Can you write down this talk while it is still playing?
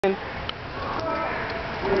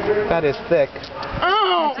That is thick.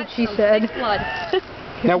 Oh! That's what she said. Blood.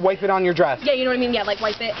 Now wipe it on your dress. Yeah, you know what I mean? Yeah, like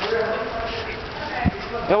wipe it.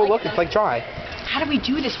 Oh, look, it's like dry. How do we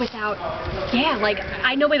do this without... Yeah, like,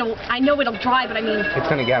 I know it'll dry, but I mean... It's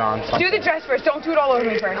gonna get on something. Do the dress first. Don't do it all over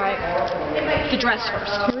me first. Right. The dress first.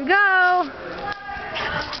 Here we go.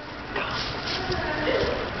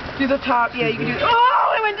 Do the top. Yeah, you can do...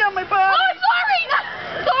 Oh, it went down my butt. Oh, sorry!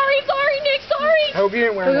 Sorry, Nick, sorry! I hope you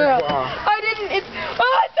didn't wear a bra. I didn't. It's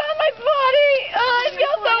on my body. Oh, it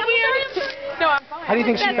feels so weird. No, I'm fine. How do you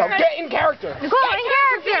think she felt? Get in character. Nicole, in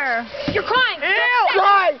character. You're crying! Ew!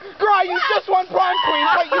 Cry! You just won prom queen,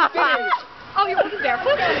 but you didn't! Oh, you're walking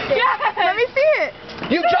barefoot? Yeah. Let me see it.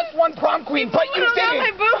 You just won prom queen, but you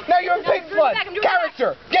didn't! Now you're in pink blood!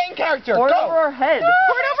 Character! Get in character! Pour it Go! over her head.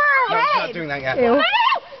 Pour it over her No, head. I'm not doing that yet. Ew.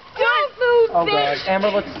 Don't move, Oh bitch. god.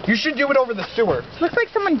 Amber, you should do it over the sewer. Looks like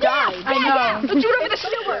someone died. I know. Let's do it over the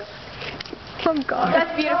sewer. Oh God.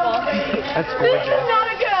 That's beautiful. That's This gorgeous. is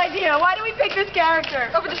not a good idea. Why do we pick this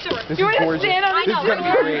character? Over the sewer. This You is want to gorgeous. stand on This is gonna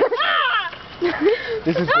be great.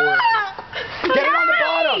 This is gorgeous. Get it on the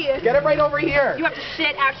bottom. Get it right over here. You have to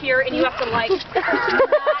sit out here and you have to like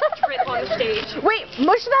not trip on the stage. Wait,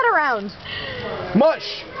 mush that around.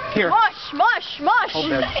 Mush. Here. Mush.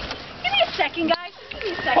 Hold this. Give me a second, guys. Give me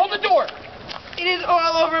a second. Hold the door. It is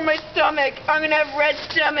all over my stomach. I'm gonna have red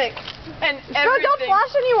stomach and No, everything. don't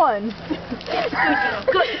flash anyone.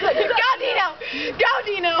 Good. Go, Dino. Go,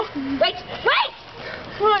 Dino. Wait.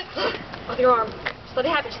 What? With your arm. Just let it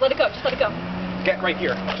happen. Just let it go. Get right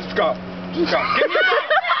here. Just go. Give me your bottle. Give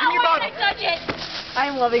me your bottle. I touch it.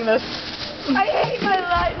 I'm loving this. I hate my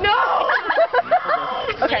life. No.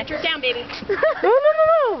 Okay. Drip down, baby. No.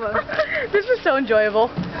 This is so enjoyable.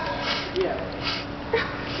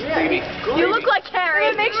 Baby. You look like Carrie.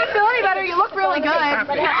 If it makes you feel any better, you look really good.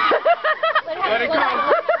 Let it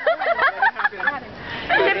come.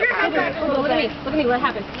 Tip your head back a little bit. Look at me. Let it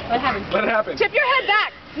happen. Let it happen. Tip your head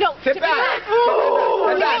back. No. Sit back.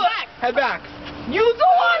 Head back. Head back. You go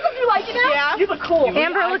on. Don't you like it now? Yeah. You look cool.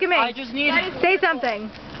 Amber, look at me. I just need it. Say something.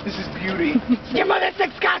 This is beauty. Your mother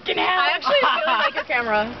sucks cock in hell. I actually really like your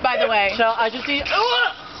camera, by the way. So I just need.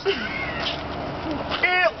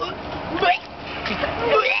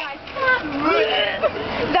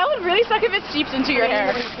 That would really suck if it seeps into your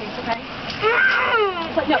hair. No, tip your face back,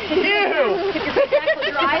 close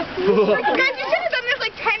your eyes. Guys, you should have done this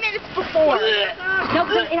like 10 minutes before. No,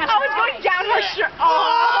 it has to Oh, it's dry. going down her shirt. Oh!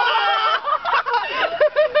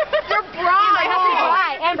 Your bra. It has to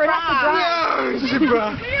dry. Amber, it has to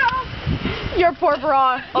dry. Your poor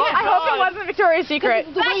bra. I hope it wasn't Victoria's Secret.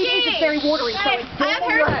 The way it is, it's very watery. So it's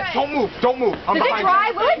Don't move. I'm Does it behind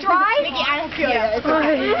dry? you. Will it dry? Nikki, I don't feel it.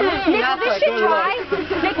 Nick, will this shit dry?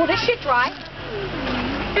 Nick, will this shit dry?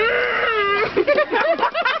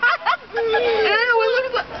 Ew, it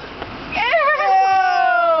looks like...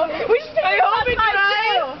 Ew! We should I hope it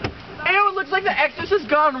dries. Ew, it looks like the exorcist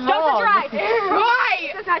gone wrong. Doesn't dry.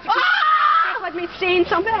 Why? It's not Ah! like me saying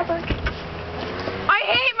something ever. I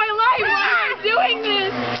hate my life. Why are you doing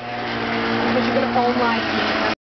this? Because you're gonna fall in love.